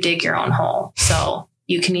 because you dig your own hole. So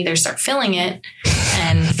you can either start filling it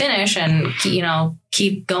and finish and,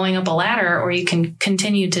 keep going up a ladder, or you can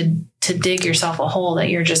continue to dig yourself a hole that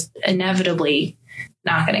you're just inevitably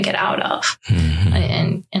not going to get out of,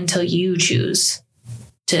 and until you choose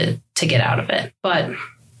to get out of it. But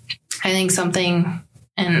I think something,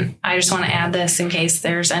 and I just want to add this in case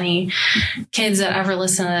there's any kids that ever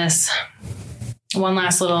listen to this. One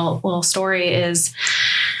last little story is,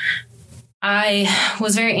 I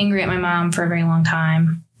was very angry at my mom for a very long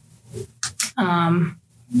time.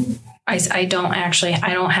 I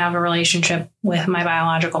don't have a relationship with my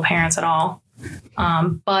biological parents at all.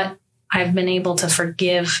 But I've been able to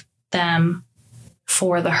forgive them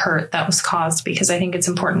for the hurt that was caused, because I think it's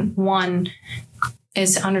important. One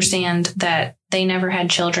is to understand that they never had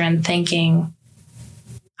children thinking,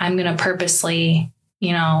 I'm going to purposely,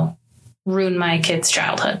 ruin my kid's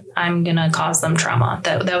childhood. I'm going to cause them trauma.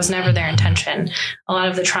 That was never their intention. A lot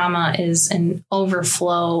of the trauma is an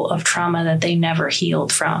overflow of trauma that they never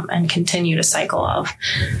healed from and continue to cycle of.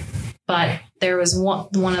 But there was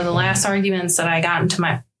one of the last arguments that I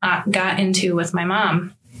got into with my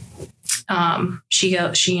mom. She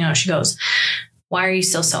goes, why are you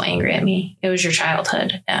still so angry at me? It was your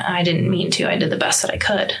childhood. I didn't mean to. I did the best that I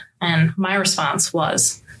could. And my response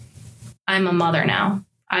was, I'm a mother now.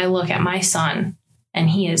 I look at my son, and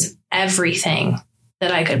he is everything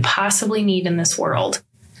that I could possibly need in this world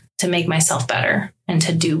to make myself better and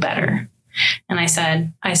to do better. And I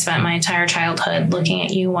said, I spent my entire childhood looking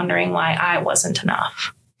at you, wondering why I wasn't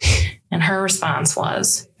enough. And her response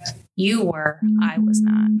was, you were, I was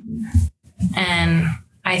not. And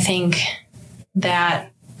I think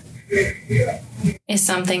that is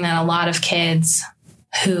something that a lot of kids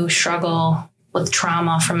who struggle with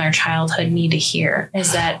trauma from their childhood need to hear,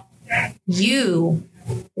 is that you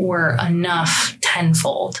were enough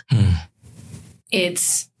tenfold.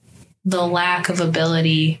 It's the lack of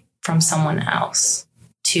ability from someone else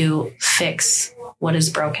to fix what is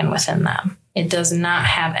broken within them. It does not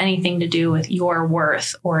have anything to do with your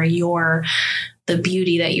worth or the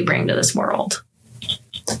beauty that you bring to this world.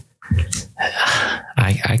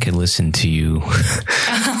 I could listen to you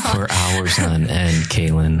for hours on end,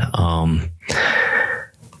 Kaylin.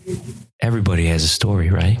 Everybody has a story,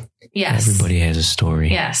 right? Yes. Everybody has a story.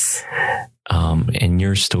 Yes. And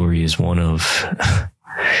your story is one of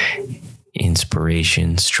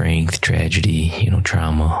inspiration, strength, tragedy,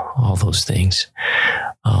 trauma, all those things.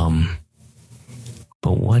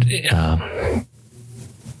 But what,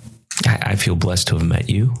 I feel blessed to have met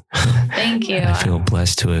you. Thank you. I feel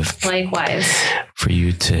blessed to have, likewise, for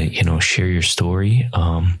you to, share your story.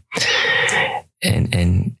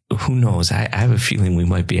 And who knows, I have a feeling we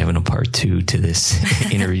might be having a part 2 to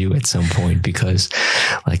this interview at some point, because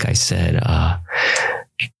like I said,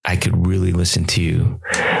 I could really listen to you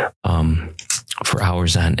for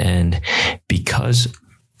hours on end because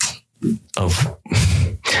of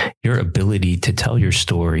your ability to tell your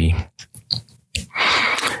story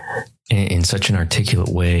in such an articulate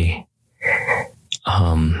way,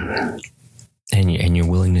 and your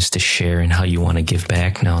willingness to share and how you want to give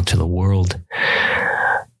back now to the world.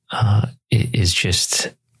 It is just,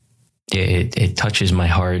 it touches my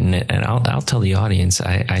heart. And I'll tell the audience,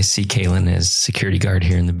 I see Kaylin as security guard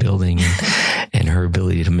here in the building, and her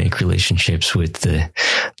ability to make relationships with the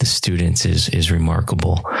students is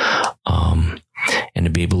remarkable. And to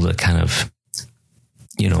be able to kind of,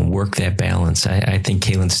 work that balance. I think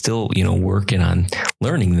Kaylin's still, working on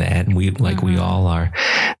learning that. And we all are,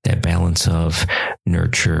 that balance of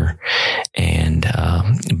nurture and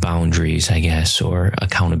boundaries, I guess, or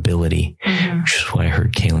accountability, which is what I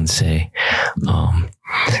heard Kaylin say.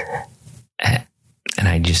 And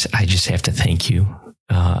I just have to thank you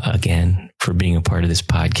again for being a part of this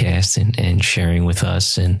podcast and sharing with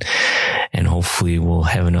us, and hopefully we'll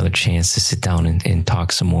have another chance to sit down and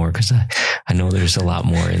talk some more, because I know there's a lot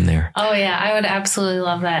more in there. Oh yeah, I would absolutely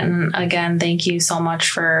love that. And again, thank you so much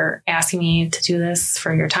for asking me to do this,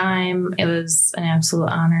 for your time. It was an absolute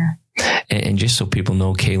honor. And just so people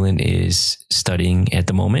know, Kaylin is studying at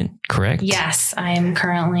the moment, correct? Yes, I am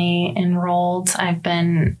currently enrolled. I've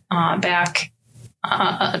been back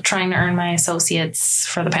trying to earn my associates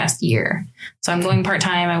for the past year. So I'm going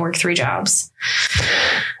part-time. I work 3 jobs.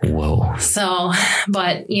 Whoa. So,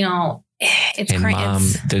 but it's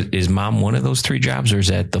crazy. Is mom one of those 3 jobs, or is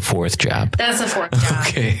that the 4th job? That's the 4th job.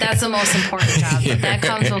 Okay. That's the most important job. But that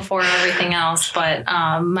comes before everything else. But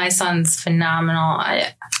my son's phenomenal.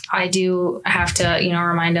 I do have to,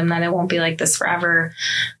 remind him that it won't be like this forever.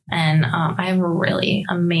 And I have a really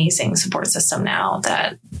amazing support system now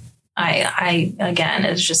that I again,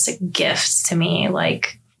 it's just a gift to me.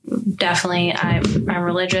 Like, definitely I'm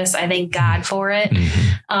religious. I thank God for it.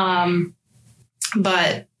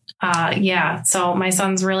 But yeah, so my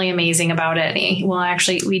son's really amazing about it.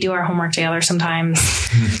 Actually, we do our homework together sometimes.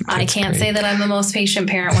 I can't say that I'm the most patient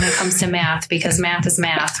parent when it comes to math, because math is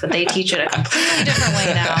math, but they teach it a completely different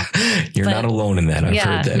way now. You're not alone in that. I've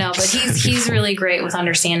heard that. No, but he's really great with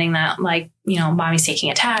understanding that, like, mommy's taking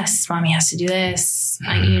a test. Mommy has to do this.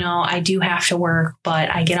 I do have to work, but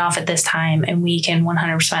I get off at this time, and we can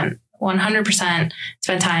 100%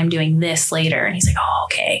 spend time doing this later. And he's like, oh,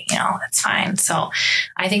 okay, that's fine. So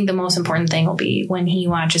I think the most important thing will be when he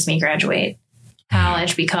watches me graduate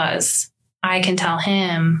college, because I can tell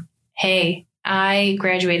him, hey, I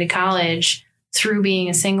graduated college through being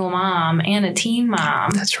a single mom and a teen mom.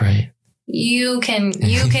 That's right. You can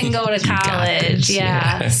go to college.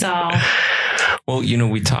 Yeah. So. Well,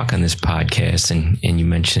 we talk on this podcast, and you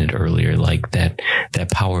mentioned it earlier, like that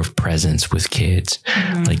power of presence with kids,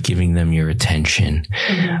 like giving them your attention,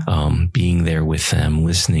 being there with them,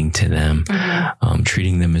 listening to them,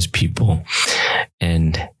 treating them as people.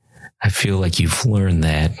 And I feel like you've learned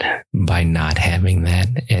that by not having that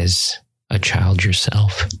as a child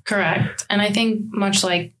yourself. Correct. And I think much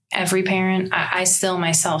like every parent, I still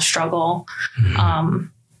myself struggle,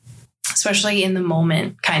 especially in the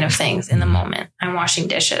moment kind of things. In the moment, I'm washing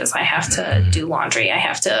dishes. I have to do laundry. I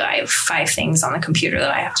have 5 things on the computer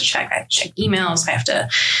that I have to check. I have to check emails. I have to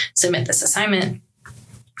submit this assignment.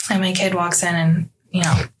 And my kid walks in and,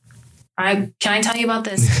 can I tell you about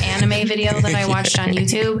this anime video that I watched on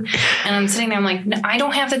YouTube? And I'm sitting there, I'm like, no, I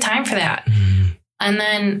don't have the time for that. And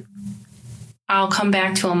then I'll come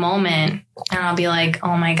back to a moment and I'll be like,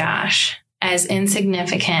 oh my gosh, as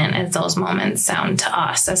insignificant as those moments sound to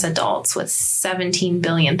us as adults with 17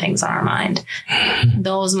 billion things on our mind,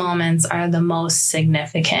 those moments are the most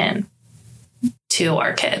significant to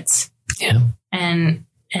our kids. Yeah. And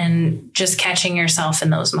just catching yourself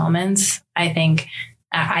in those moments, I think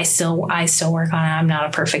I still work on it. I'm not a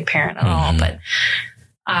perfect parent at all, but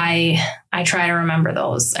I try to remember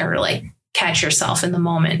those, or like catch yourself in the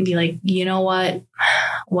moment and be like, you know what?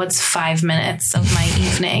 What's 5 minutes of my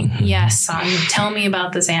evening? Yes, son, tell me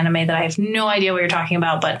about this anime that I have no idea what you're talking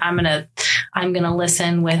about, but I'm gonna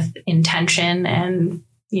listen with intention and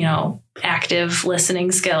active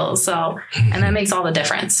listening skills. So, and that makes all the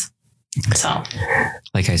difference. So,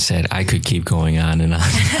 like I said, I could keep going on and on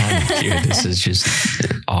here. This is just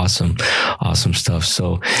awesome stuff.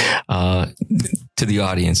 So, to the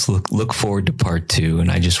audience, look forward to part 2.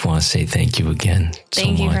 And I just want to say thank you again.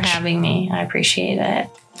 Thank you for having me. I appreciate it.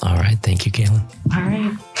 All right. Thank you, Kaylin. All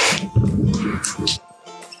right.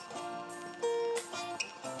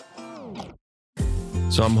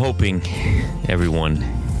 So I'm hoping everyone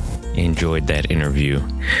enjoyed that interview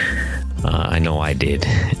I know I did.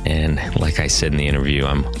 And like I said in the interview,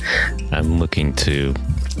 I'm looking to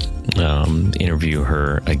interview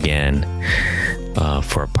her again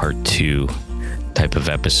for a part 2 type of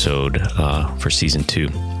episode for season 2.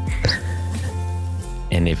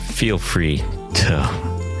 And feel free to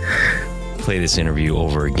play this interview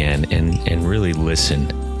over again and really listen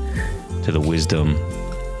to the wisdom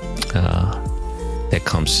that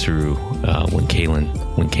comes through when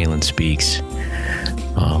Kaylin speaks,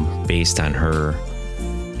 based on her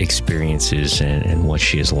experiences and what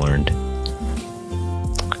she has learned.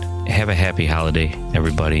 Have a happy holiday,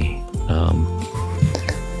 everybody.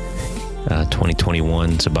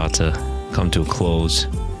 2021 is about to come to a close.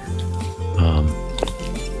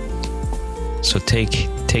 So take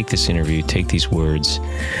this interview, take these words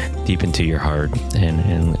deep into your heart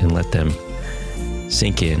and let them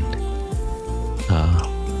sink in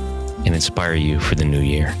and inspire you for the new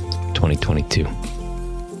year, 2022.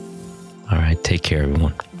 All right, take care,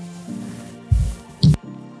 everyone.